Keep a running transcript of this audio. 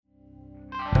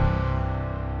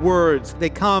Words,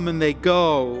 they come and they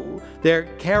go. They're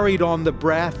carried on the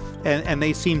breath and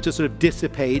they seem to sort of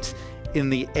dissipate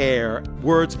in the air.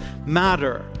 Words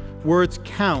matter. Words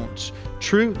count.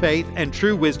 True faith and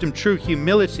true wisdom, true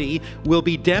humility will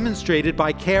be demonstrated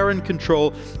by care and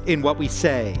control in what we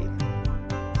say.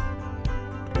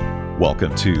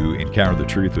 Welcome to Encounter the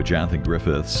Truth with Jonathan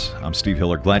Griffiths. I'm Steve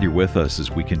Hiller. Glad you're with us as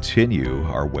we continue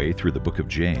our way through the book of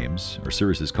James. Our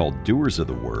series is called Doers of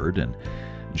the Word. And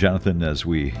Jonathan, as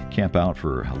we camp out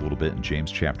for a little bit in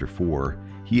James chapter 4,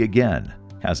 he again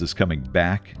has us coming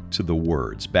back to the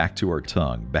words, back to our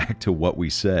tongue, back to what we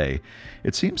say.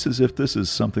 It seems as if this is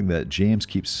something that James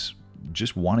keeps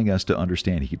just wanting us to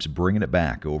understand. He keeps bringing it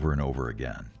back over and over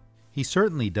again. He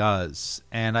certainly does.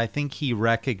 And I think he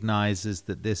recognizes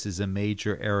that this is a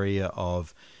major area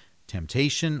of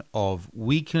temptation, of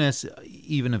weakness,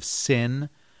 even of sin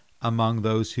among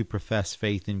those who profess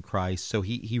faith in Christ. So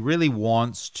he really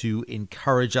wants to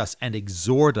encourage us and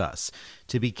exhort us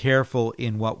to be careful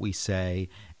in what we say,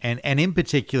 and in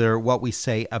particular, what we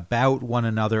say about one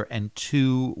another and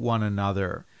to one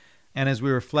another. And as we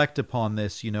reflect upon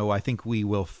this, I think we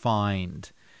will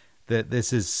find that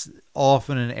this is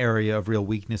often an area of real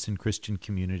weakness in Christian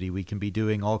community. We can be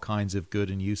doing all kinds of good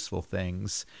and useful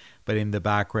things, but in the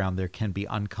background there can be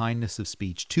unkindness of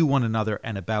speech to one another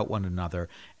and about one another,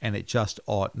 and it just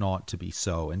ought not to be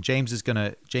so. And James is going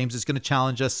to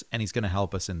challenge us, and he's going to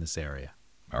help us in this area.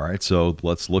 All right, so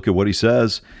let's look at what he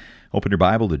says. Open your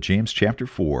Bible to James chapter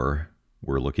 4.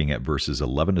 We're looking at verses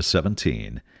 11 to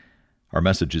 17. Our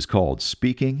message is called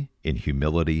Speaking in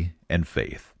Humility and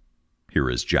Faith. Here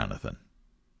is Jonathan.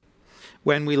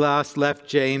 When we last left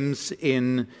James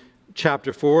in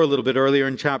chapter 4, a little bit earlier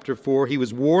in chapter 4, he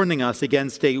was warning us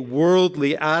against a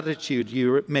worldly attitude,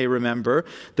 you may remember,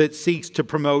 that seeks to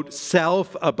promote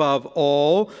self above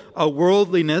all, a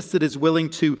worldliness that is willing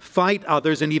to fight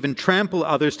others and even trample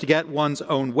others to get one's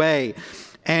own way.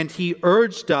 And he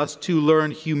urged us to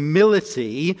learn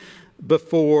humility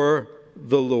before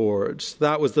the Lord.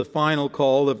 That was the final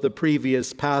call of the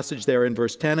previous passage there in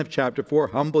verse 10 of chapter 4.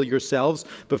 Humble yourselves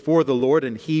before the Lord,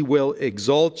 and he will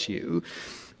exalt you.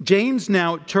 James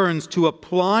now turns to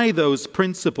apply those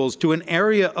principles to an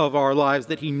area of our lives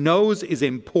that he knows is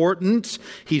important.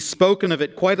 He's spoken of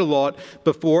it quite a lot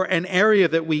before, an area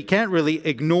that we can't really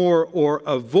ignore or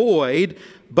avoid,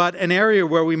 but an area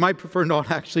where we might prefer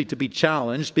not actually to be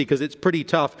challenged because it's pretty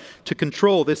tough to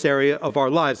control this area of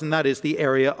our lives, and that is the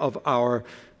area of our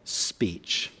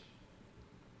speech.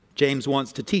 James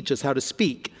wants to teach us how to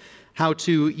speak, how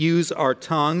to use our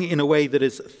tongue in a way that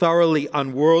is thoroughly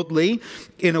unworldly,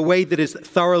 in a way that is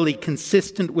thoroughly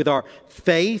consistent with our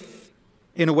faith,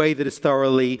 in a way that is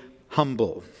thoroughly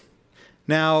humble.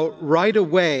 Now, right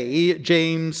away,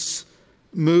 James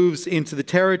moves into the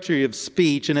territory of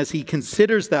speech, and as he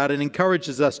considers that and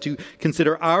encourages us to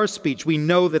consider our speech, we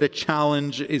know that a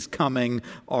challenge is coming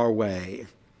our way.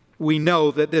 We know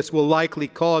that this will likely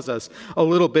cause us a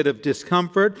little bit of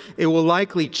discomfort. It will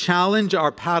likely challenge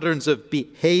our patterns of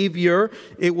behavior.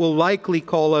 It will likely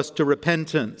call us to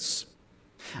repentance.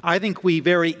 I think we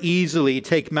very easily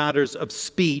take matters of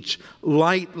speech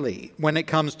lightly when it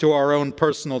comes to our own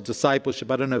personal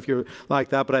discipleship. I don't know if you're like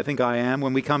that, but I think I am.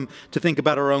 When we come to think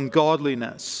about our own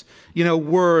godliness,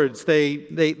 words,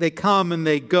 they come and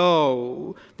they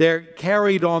go. They're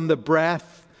carried on the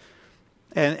breath,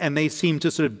 and they seem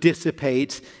to sort of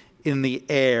dissipate in the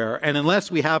air. And unless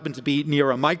we happen to be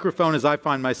near a microphone, as I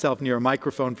find myself near a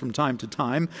microphone from time to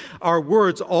time, our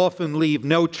words often leave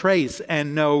no trace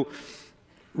and no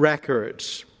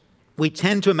records. We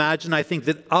tend to imagine, I think,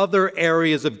 that other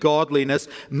areas of godliness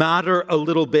matter a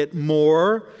little bit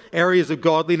more, areas of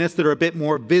godliness that are a bit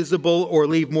more visible or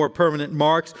leave more permanent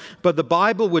marks. But the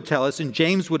Bible would tell us, and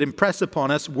James would impress upon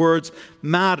us, words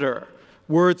matter.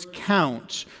 Words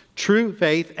count. True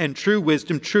faith and true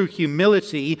wisdom, true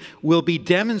humility will be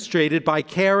demonstrated by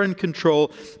care and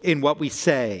control in what we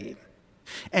say.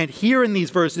 And here in these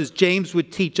verses, James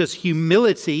would teach us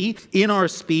humility in our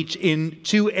speech in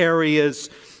two areas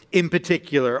in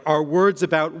particular: our words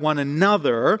about one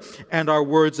another and our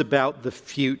words about the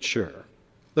future.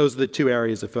 Those are the two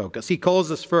areas of focus. He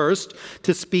calls us first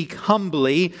to speak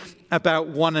humbly about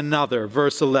one another.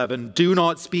 Verse 11, do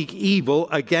not speak evil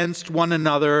against one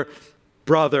another,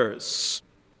 brothers.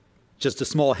 Just a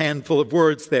small handful of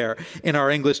words there in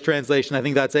our English translation. I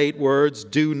think that's 8 words.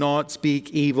 Do not speak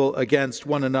evil against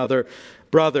one another,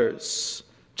 brothers.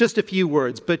 Just a few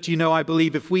words. But I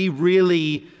believe if we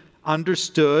really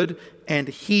understood and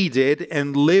heeded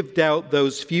and lived out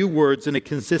those few words in a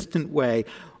consistent way,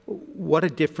 what a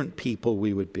different people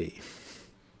we would be.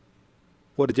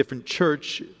 what a different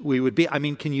church we would be. I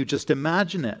mean, can you just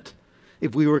imagine it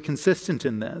if we were consistent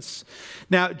in this?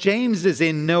 Now, James is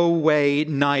in no way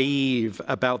naive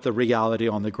about the reality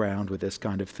on the ground with this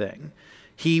kind of thing.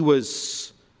 He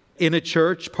was in a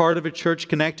church, part of a church,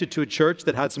 connected to a church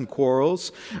that had some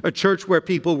quarrels, a church where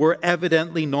people were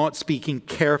evidently not speaking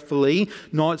carefully,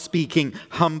 not speaking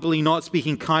humbly, not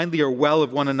speaking kindly or well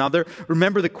of one another.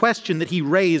 Remember the question that he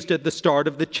raised at the start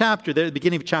of the chapter, there at the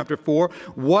beginning of chapter 4,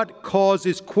 what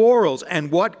causes quarrels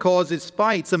and what causes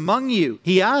fights among you?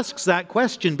 He asks that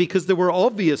question because there were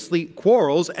obviously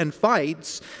quarrels and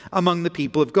fights among the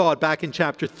people of God. Back in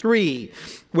chapter 3,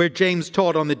 where James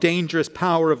taught on the dangerous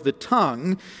power of the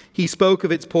tongue, he spoke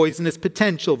of its poisonous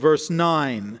potential. Verse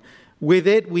 9, with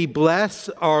it we bless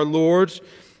our Lord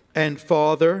and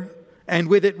Father, and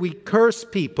with it we curse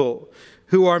people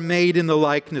who are made in the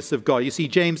likeness of God. You see,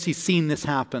 James, he's seen this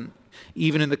happen,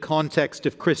 even in the context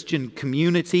of Christian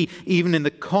community, even in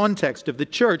the context of the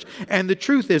church. And the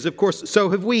truth is, of course, so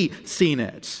have we seen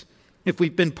it. If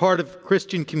we've been part of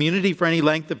Christian community for any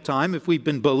length of time, if we've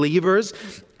been believers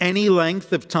any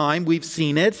length of time, we've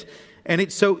seen it. And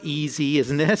it's so easy,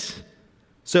 isn't it?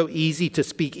 So easy to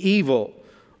speak evil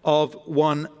of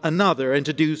one another and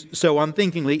to do so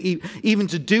unthinkingly, even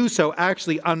to do so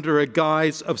actually under a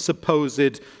guise of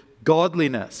supposed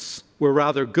godliness. We're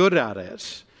rather good at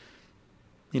it.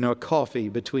 You know, a coffee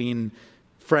between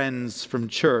friends from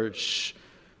church,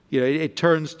 you know, it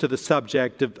turns to the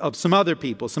subject of some other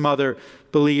people, some other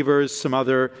believers, some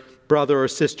other brother or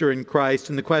sister in Christ,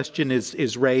 and the question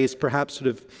is raised perhaps sort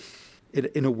of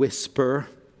in a whisper,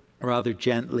 rather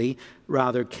gently,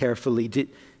 rather carefully.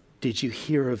 Did you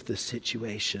hear of the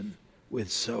situation with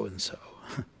so-and-so?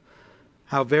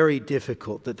 How very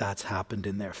difficult that's happened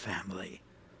in their family.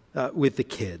 With the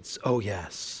kids. Oh,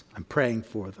 yes, I'm praying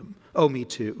for them. Oh, me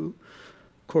too.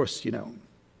 Of course, you know,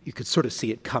 you could sort of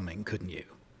see it coming, couldn't you?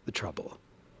 The trouble.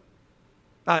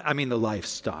 I mean, the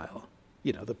lifestyle.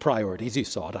 You know, the priorities. You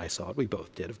saw it, I saw it. We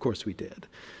both did. Of course we did.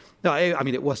 No, I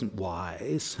mean, it wasn't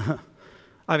wise.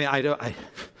 I mean, I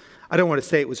don't want to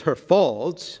say it was her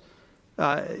fault.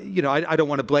 You know, I don't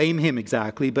want to blame him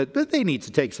exactly, but they need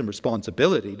to take some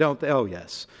responsibility, don't they? Oh,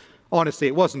 yes. Honestly,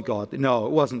 it wasn't God. No,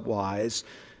 it wasn't wise.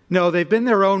 No, they've been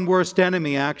their own worst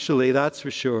enemy, actually, that's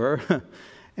for sure.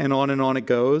 And on it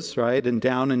goes, right? And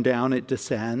down it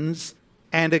descends.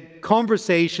 And a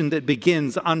conversation that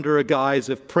begins under a guise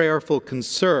of prayerful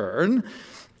concern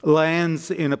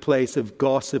lands in a place of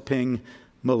gossiping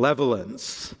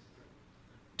malevolence.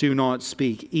 Do not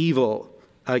speak evil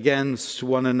against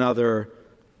one another,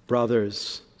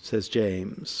 brothers, says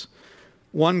James.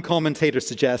 One commentator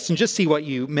suggests, and just see what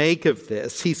you make of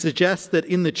this, he suggests that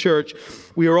in the church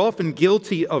we are often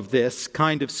guilty of this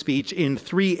kind of speech in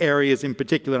three areas in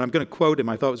particular. And I'm going to quote him,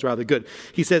 I thought it was rather good.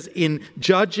 He says, in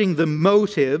judging the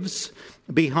motives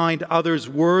behind others'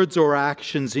 words or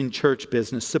actions in church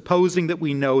business, supposing that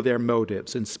we know their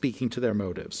motives and speaking to their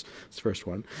motives. That's the first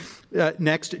one.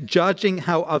 Next, judging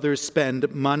how others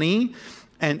spend money.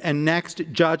 And next,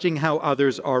 judging how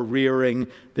others are rearing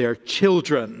their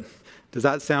children. Does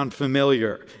that sound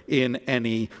familiar in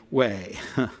any way?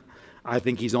 I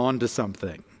think he's on to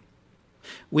something.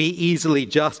 We easily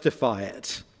justify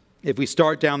it. If we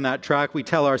start down that track, we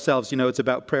tell ourselves, you know, it's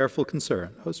about prayerful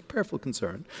concern. Oh, it's prayerful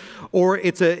concern. Or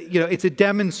it's a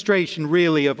demonstration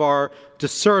really of our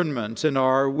discernment and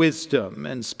our wisdom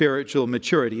and spiritual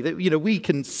maturity. That, you know, we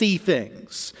can see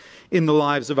things in the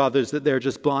lives of others that they're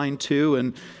just blind to,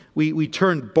 and we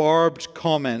turn barbed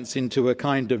comments into a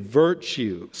kind of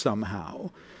virtue somehow.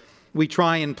 We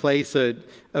try and place a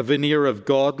veneer of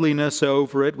godliness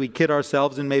over it. We kid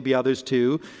ourselves and maybe others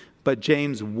too, but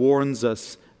James warns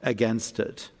us against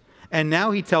it. And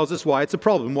now he tells us why it's a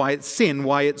problem, why it's sin,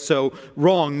 why it's so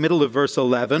wrong. Middle of verse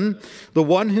 11, the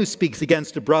one who speaks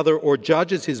against a brother or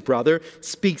judges his brother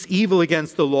speaks evil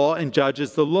against the law and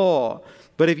judges the law.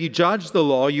 But if you judge the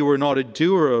law, you are not a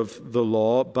doer of the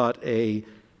law, but a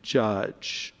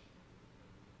judge.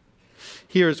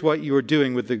 Here's what you are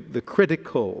doing with the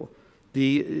critical,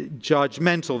 the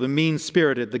judgmental, the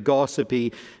mean-spirited, the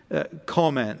gossipy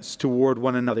comments toward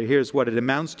one another. Here's what it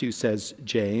amounts to, says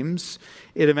James.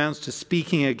 It amounts to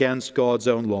speaking against God's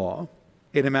own law.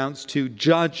 It amounts to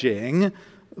judging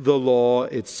the law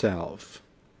itself.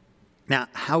 Now,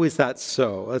 how is that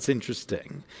so? That's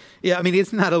interesting. Yeah, I mean,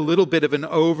 isn't that a little bit of an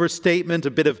overstatement,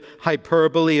 a bit of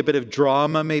hyperbole, a bit of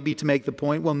drama maybe to make the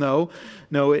point? Well, no,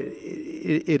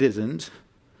 it isn't.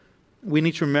 We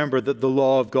need to remember that the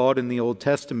law of God in the Old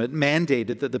Testament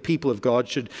mandated that the people of God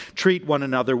should treat one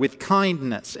another with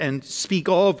kindness and speak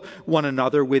of one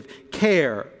another with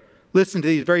care. Listen to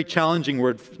these very challenging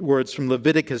words from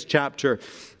Leviticus chapter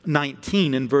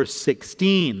 19 and verse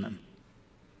 16.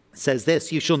 It says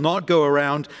this, "You shall not go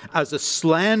around as a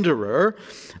slanderer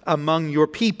among your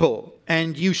people,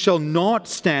 and you shall not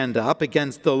stand up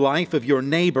against the life of your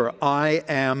neighbor. I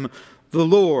am the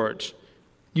Lord.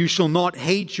 You shall not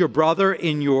hate your brother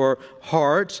in your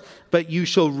heart, but you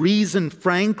shall reason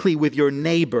frankly with your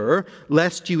neighbor,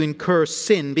 lest you incur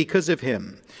sin because of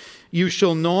him. You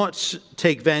shall not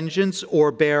take vengeance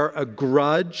or bear a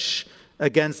grudge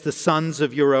against the sons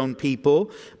of your own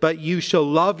people, but you shall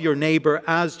love your neighbor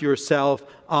as yourself.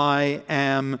 I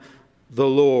am the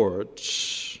Lord."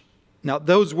 Now,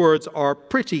 those words are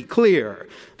pretty clear.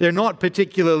 They're not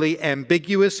particularly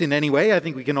ambiguous in any way. I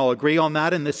think we can all agree on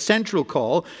that. And the central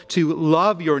call to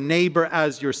love your neighbor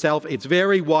as yourself, it's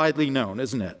very widely known,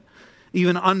 isn't it?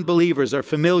 Even unbelievers are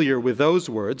familiar with those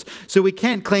words. So we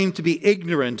can't claim to be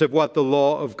ignorant of what the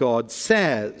law of God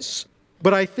says.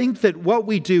 But I think that what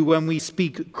we do when we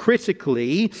speak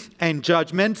critically and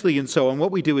judgmentally and so on,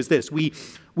 what we do is this. We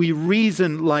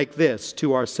reason like this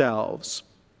to ourselves.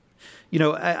 You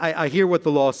know, I hear what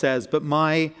the law says, but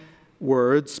my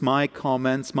words, my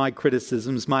comments, my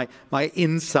criticisms, my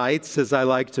insights, as I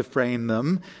like to frame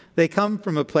them, they come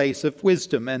from a place of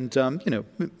wisdom and,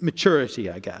 maturity,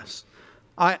 I guess.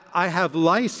 I have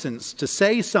license to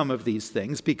say some of these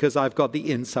things because I've got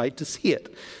the insight to see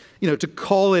it, to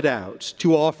call it out,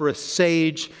 to offer a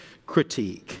sage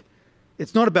critique.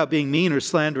 It's not about being mean or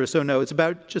slanderous. Oh, no, it's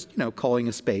about just, calling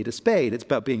a spade a spade. It's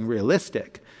about being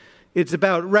realistic. It's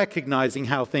about recognizing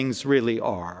how things really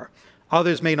are.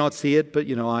 Others may not see it, but,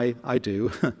 I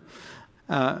do.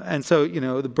 And so,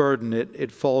 the burden,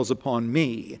 it falls upon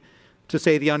me to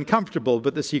say the uncomfortable,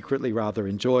 but the secretly rather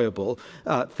enjoyable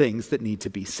things that need to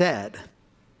be said.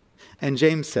 And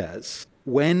James says,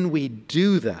 when we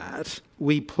do that,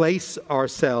 we place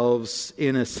ourselves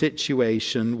in a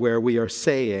situation where we are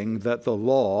saying that the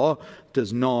law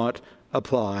does not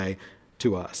apply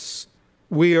to us.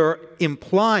 We are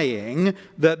implying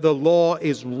that the law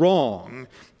is wrong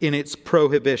in its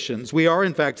prohibitions. We are,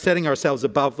 in fact, setting ourselves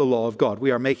above the law of God.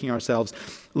 We are making ourselves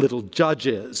little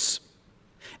judges.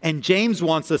 And James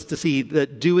wants us to see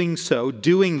that doing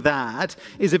that,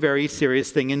 is a very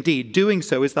serious thing indeed. Doing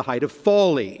so is the height of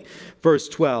folly. Verse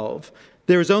 12,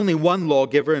 "There is only one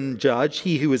lawgiver and judge,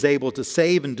 he who is able to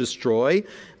save and destroy.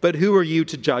 But who are you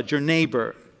to judge your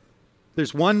neighbor?"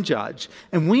 There's one judge,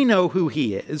 and we know who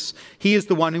he is. He is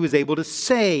the one who is able to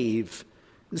save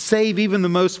even the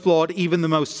most flawed, even the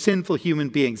most sinful human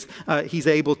beings. He's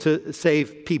able to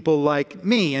save people like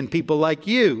me and people like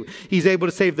you. He's able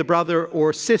to save the brother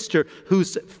or sister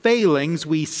whose failings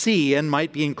we see and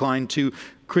might be inclined to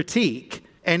critique.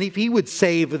 And if he would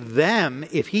save them,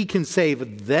 if he can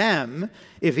save them,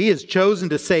 if he has chosen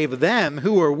to save them,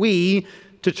 who are we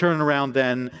to turn around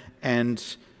then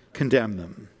and condemn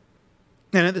them?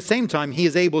 And at the same time, he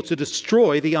is able to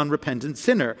destroy the unrepentant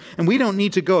sinner. And we don't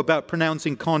need to go about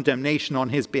pronouncing condemnation on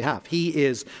his behalf. He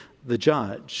is the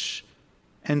judge.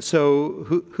 And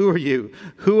so who are you?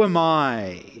 Who am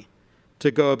I to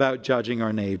go about judging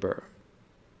our neighbor?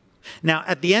 Now,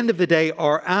 at the end of the day,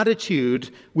 our attitude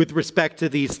with respect to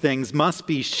these things must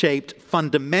be shaped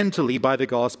fundamentally by the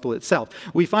gospel itself.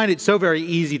 We find it so very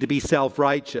easy to be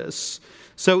self-righteous,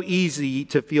 so easy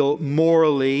to feel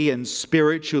morally and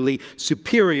spiritually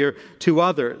superior to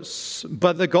others.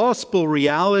 But the gospel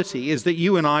reality is that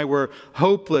you and I were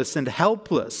hopeless and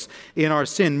helpless in our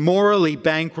sin, morally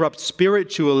bankrupt,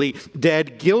 spiritually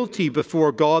dead, guilty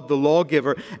before God, the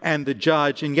lawgiver and the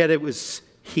judge, and yet it was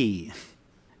he.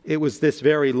 It was this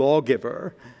very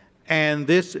lawgiver and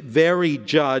this very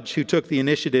judge who took the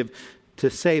initiative to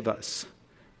save us.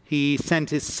 He sent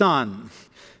his son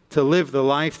to live the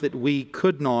life that we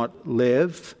could not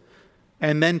live,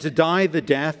 and then to die the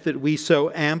death that we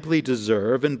so amply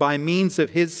deserve. And by means of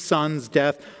his son's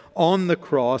death on the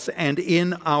cross and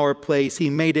in our place, he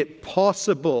made it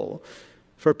possible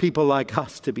for people like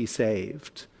us to be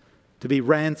saved, to be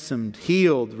ransomed,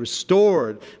 healed,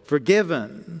 restored,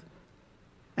 forgiven.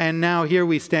 And now here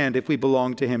we stand, if we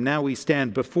belong to him. Now we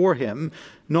stand before him,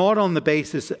 not on the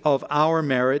basis of our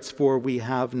merits, for we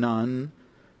have none,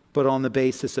 but on the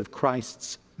basis of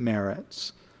Christ's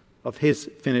merits, of his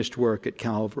finished work at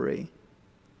Calvary.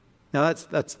 Now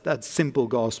that's simple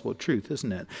gospel truth,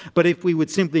 isn't it? But if we would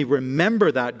simply remember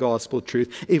that gospel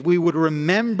truth, if we would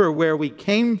remember where we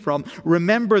came from,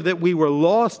 remember that we were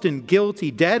lost and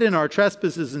guilty, dead in our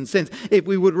trespasses and sins, if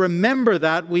we would remember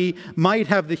that, we might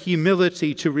have the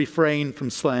humility to refrain from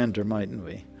slander, mightn't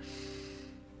we?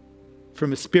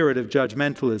 From a spirit of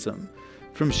judgmentalism,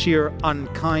 from sheer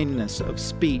unkindness of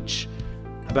speech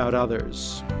about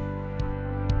others.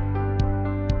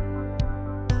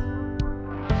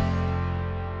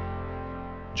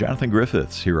 Jonathan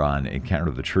Griffiths here on Encounter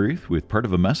the Truth with part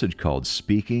of a message called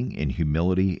Speaking in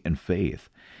Humility and Faith.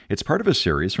 It's part of a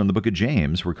series from the book of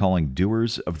James we're calling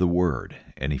Doers of the Word.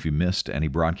 And if you missed any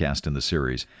broadcast in the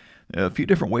series, a few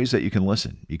different ways that you can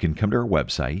listen. You can come to our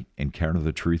website,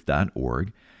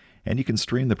 encounterthetruth.org, and you can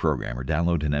stream the program or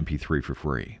download an MP3 for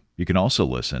free. You can also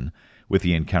listen with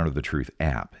the Encounter the Truth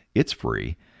app. It's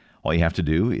free. All you have to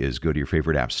do is go to your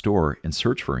favorite app store and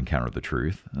search for Encounter the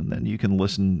Truth, and then you can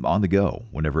listen on the go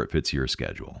whenever it fits your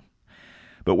schedule.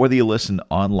 But whether you listen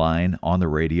online, on the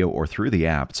radio, or through the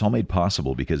app, it's all made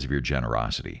possible because of your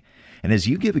generosity. And as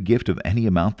you give a gift of any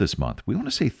amount this month, we want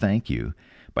to say thank you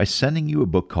by sending you a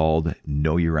book called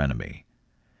Know Your Enemy.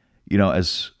 You know,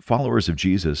 as followers of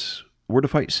Jesus, we're to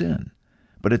fight sin.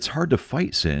 But it's hard to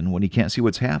fight sin when you can't see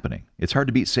what's happening. It's hard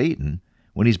to beat Satan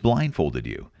when he's blindfolded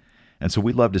you. And so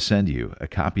we'd love to send you a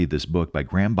copy of this book by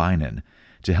Graham Bynon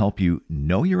to help you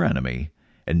know your enemy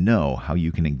and know how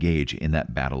you can engage in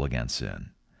that battle against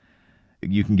sin.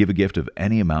 You can give a gift of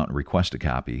any amount and request a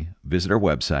copy. Visit our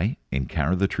website,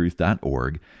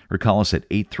 encounterthetruth.org, or call us at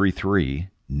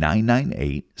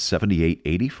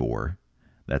 833-998-7884.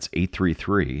 That's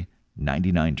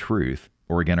 833-99-TRUTH.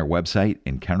 Or again, our website,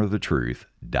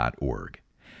 encounterthetruth.org.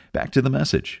 Back to the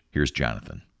message. Here's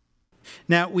Jonathan.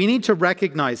 Now, we need to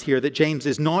recognize here that James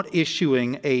is not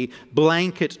issuing a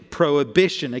blanket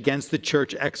prohibition against the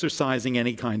church exercising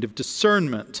any kind of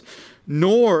discernment,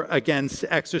 nor against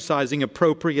exercising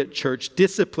appropriate church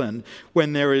discipline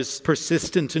when there is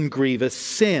persistent and grievous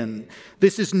sin.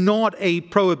 This is not a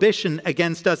prohibition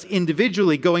against us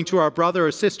individually going to our brother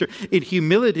or sister in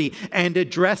humility and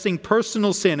addressing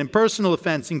personal sin and personal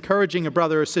offense, encouraging a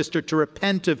brother or sister to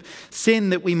repent of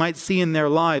sin that we might see in their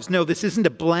lives. No, this isn't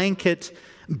a blanket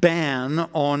ban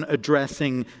on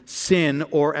addressing sin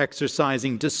or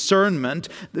exercising discernment.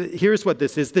 Here's what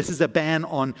this is. This is a ban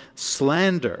on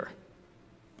slander,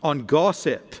 on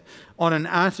gossip, on an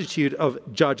attitude of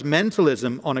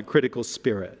judgmentalism, on a critical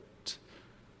spirit.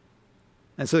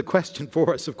 And so the question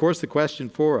for us, of course, the question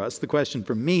for us, the question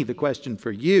for me, the question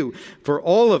for you, for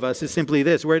all of us is simply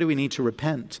this: where do we need to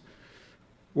repent?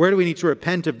 Where do we need to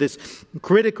repent of this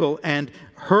critical and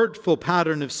hurtful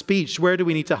pattern of speech? Where do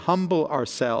we need to humble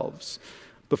ourselves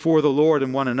before the Lord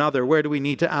and one another? Where do we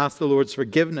need to ask the Lord's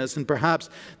forgiveness, and perhaps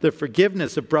the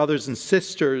forgiveness of brothers and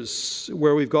sisters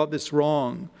where we've got this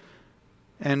wrong?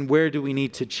 And where do we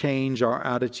need to change our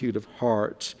attitude of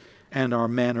heart and our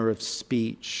manner of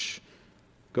speech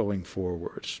going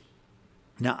forward?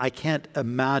 Now, I can't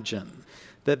imagine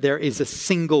that there is a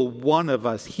single one of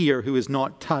us here who is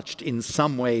not touched in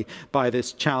some way by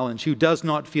this challenge, who does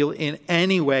not feel in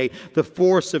any way the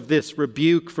force of this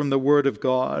rebuke from the Word of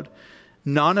God.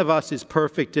 None of us is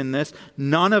perfect in this.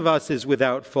 None of us is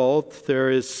without fault. There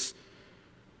is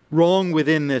wrong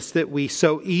within this that we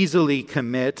so easily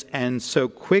commit and so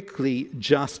quickly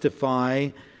justify.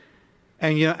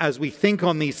 And, as we think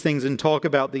on these things and talk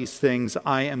about these things,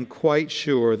 I am quite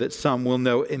sure that some will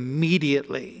know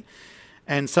immediately,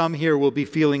 and some here will be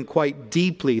feeling quite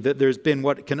deeply, that there's been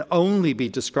what can only be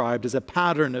described as a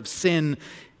pattern of sin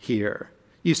here.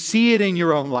 You see it in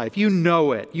your own life. You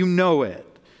know it. You know it.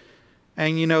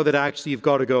 And you know that actually you've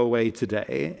got to go away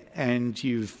today, and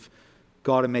you've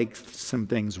got to make some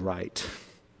things right.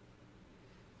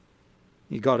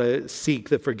 You've got to seek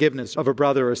the forgiveness of a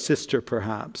brother or sister,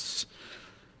 perhaps.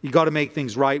 You've got to make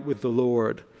things right with the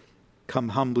Lord. Come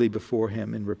humbly before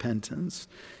Him in repentance.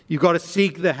 You've got to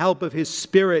seek the help of His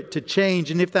Spirit to change.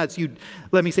 And if that's you,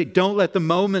 let me say, don't let the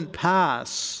moment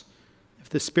pass. If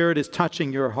the Spirit is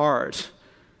touching your heart,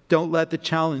 don't let the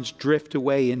challenge drift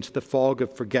away into the fog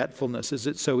of forgetfulness as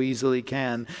it so easily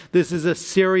can. This is a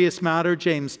serious matter,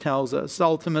 James tells us.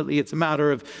 Ultimately, it's a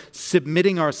matter of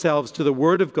submitting ourselves to the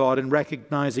Word of God and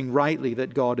recognizing rightly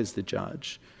that God is the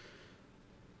judge.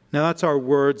 Now, that's our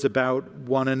words about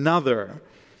one another.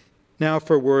 Now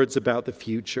for words about the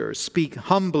future. Speak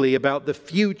humbly about the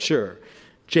future,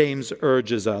 James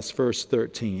urges us, verse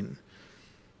 13.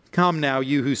 Come now,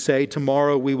 you who say,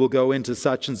 tomorrow we will go into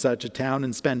such and such a town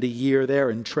and spend a year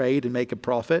there and trade and make a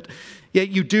profit. Yet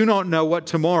you do not know what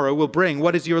tomorrow will bring.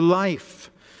 What is your life?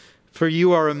 For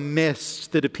you are a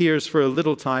mist that appears for a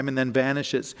little time and then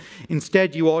vanishes.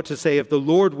 Instead, you ought to say, if the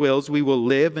Lord wills, we will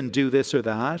live and do this or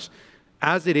that.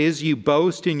 As it is, you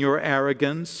boast in your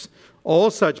arrogance.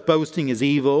 All such boasting is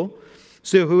evil.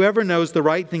 So whoever knows the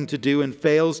right thing to do and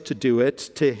fails to do it,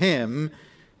 to him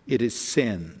it is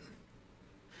sin.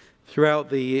 Throughout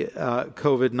the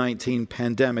COVID-19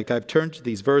 pandemic, I've turned to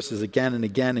these verses again and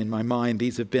again in my mind.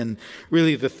 These have been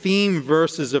really the theme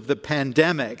verses of the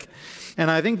pandemic. And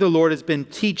I think the Lord has been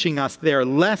teaching us their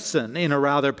lesson in a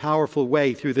rather powerful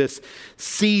way through this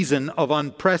season of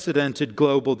unprecedented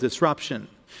global disruption.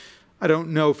 I don't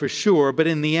know for sure, but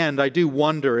in the end, I do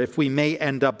wonder if we may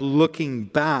end up looking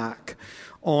back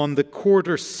on the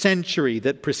quarter century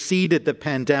that preceded the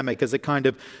pandemic as a kind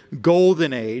of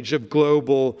golden age of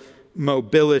global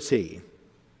mobility.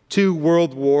 2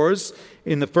 world wars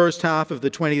in the first half of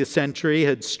the 20th century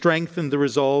had strengthened the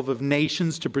resolve of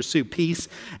nations to pursue peace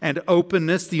and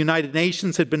openness. The United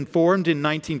Nations had been formed in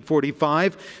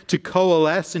 1945 to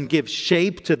coalesce and give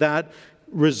shape to that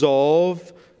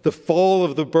resolve. The fall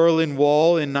of the Berlin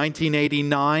Wall in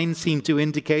 1989 seemed to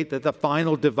indicate that the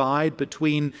final divide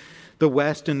between the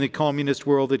West and the communist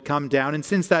world had come down. And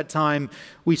since that time,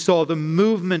 we saw the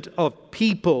movement of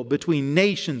people between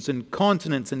nations and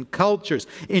continents and cultures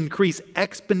increase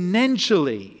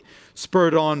exponentially,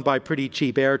 spurred on by pretty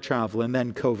cheap air travel. And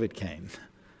then COVID came.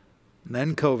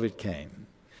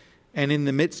 And in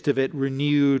the midst of it,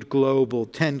 renewed global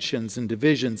tensions and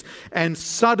divisions. And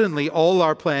suddenly, all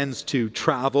our plans to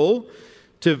travel,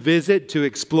 to visit, to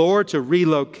explore, to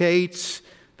relocate,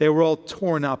 they were all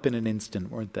torn up in an instant,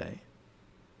 weren't they?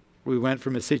 We went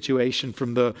from a situation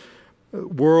from the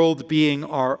world being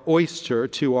our oyster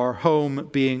to our home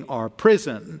being our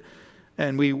prison.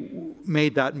 And we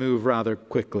made that move rather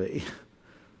quickly.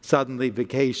 Suddenly,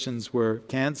 vacations were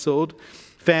canceled.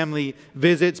 Family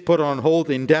visits put on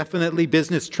hold indefinitely.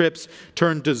 Business trips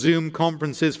turned to Zoom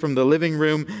conferences from the living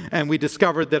room. And we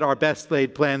discovered that our best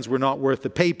laid plans were not worth the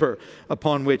paper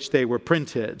upon which they were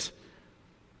printed.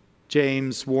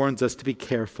 James warns us to be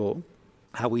careful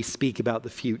how we speak about the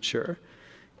future.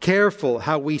 Careful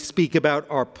how we speak about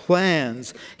our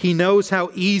plans. He knows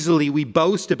how easily we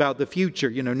boast about the future.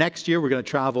 Next year we're going to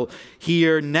travel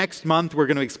here. Next month we're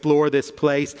going to explore this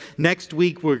place. Next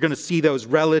week we're going to see those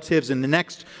relatives. In the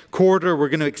next quarter we're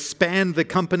going to expand the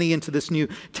company into this new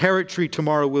territory.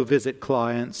 Tomorrow we'll visit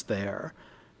clients there.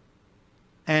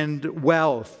 And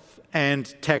wealth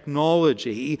and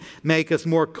technology make us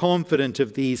more confident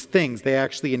of these things. They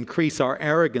actually increase our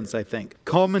arrogance, I think.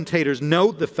 Commentators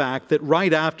note the fact that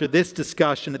right after this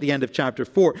discussion at the end of chapter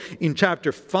 4, in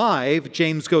chapter 5,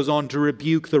 James goes on to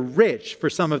rebuke the rich for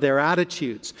some of their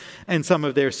attitudes and some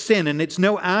of their sin. And it's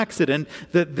no accident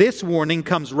that this warning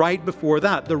comes right before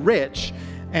that. The rich,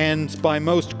 and by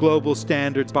most global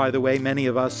standards, by the way, many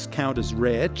of us count as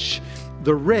rich.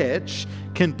 The rich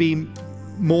can be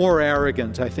more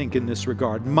arrogant, I think, in this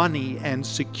regard. Money and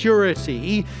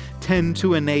security tend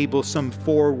to enable some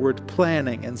forward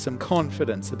planning and some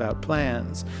confidence about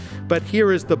plans. But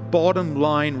here is the bottom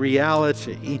line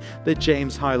reality that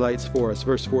James highlights for us.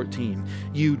 Verse 14,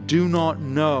 you do not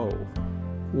know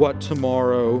what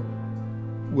tomorrow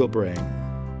will bring.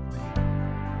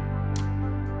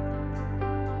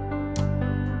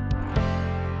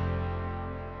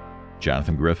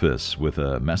 Jonathan Griffiths with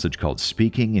a message called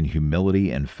Speaking in Humility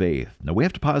and Faith. Now, we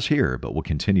have to pause here, but we'll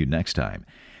continue next time.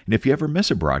 And if you ever miss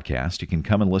a broadcast, you can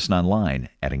come and listen online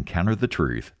at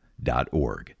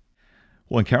encounterthetruth.org.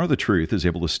 Well, Encounter the Truth is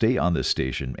able to stay on this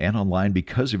station and online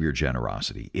because of your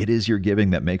generosity. It is your giving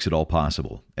that makes it all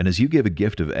possible. And as you give a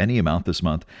gift of any amount this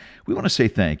month, we want to say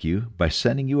thank you by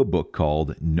sending you a book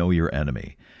called Know Your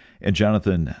Enemy. And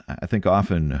Jonathan, I think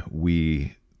often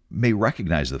we may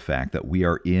recognize the fact that we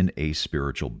are in a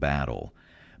spiritual battle.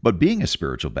 But being a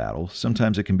spiritual battle,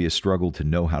 sometimes it can be a struggle to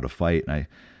know how to fight. And I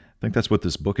think that's what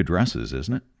this book addresses,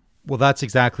 isn't it? Well, that's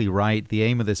exactly right. The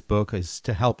aim of this book is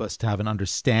to help us to have an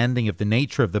understanding of the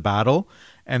nature of the battle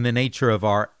and the nature of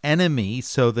our enemy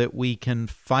so that we can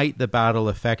fight the battle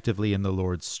effectively in the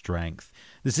Lord's strength.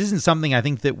 This isn't something I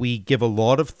think that we give a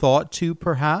lot of thought to,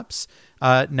 perhaps,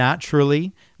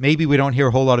 naturally. Maybe we don't hear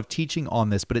a whole lot of teaching on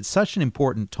this, but it's such an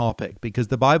important topic because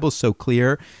the Bible's so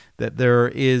clear that there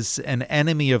is an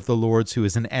enemy of the Lord's who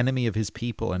is an enemy of his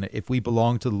people. And if we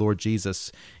belong to the Lord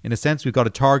Jesus, in a sense, we've got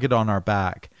a target on our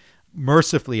back.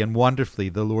 Mercifully and wonderfully,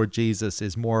 the Lord Jesus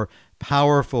is more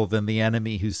powerful than the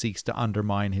enemy who seeks to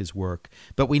undermine his work.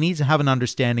 But we need to have an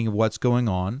understanding of what's going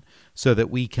on so that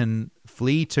we can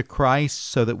flee to Christ,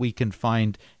 so that we can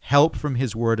find help from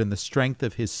his word and the strength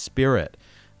of his spirit,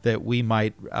 that we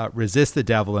might resist the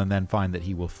devil and then find that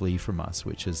he will flee from us,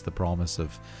 which is the promise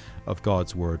of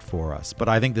God's word for us. But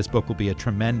I think this book will be a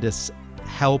tremendous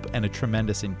help and a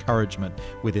tremendous encouragement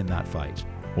within that fight.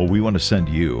 Well, we want to send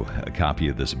you a copy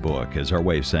of this book as our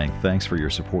way of saying thanks for your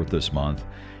support this month.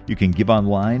 You can give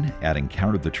online at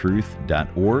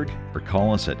encounterthetruth.org or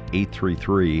call us at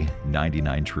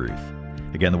 833-99-TRUTH.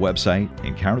 Again, the website,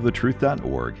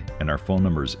 encounterthetruth.org, and our phone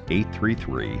number is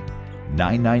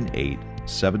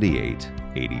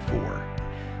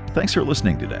 833-998-7884. Thanks for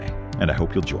listening today, and I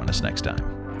hope you'll join us next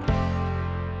time.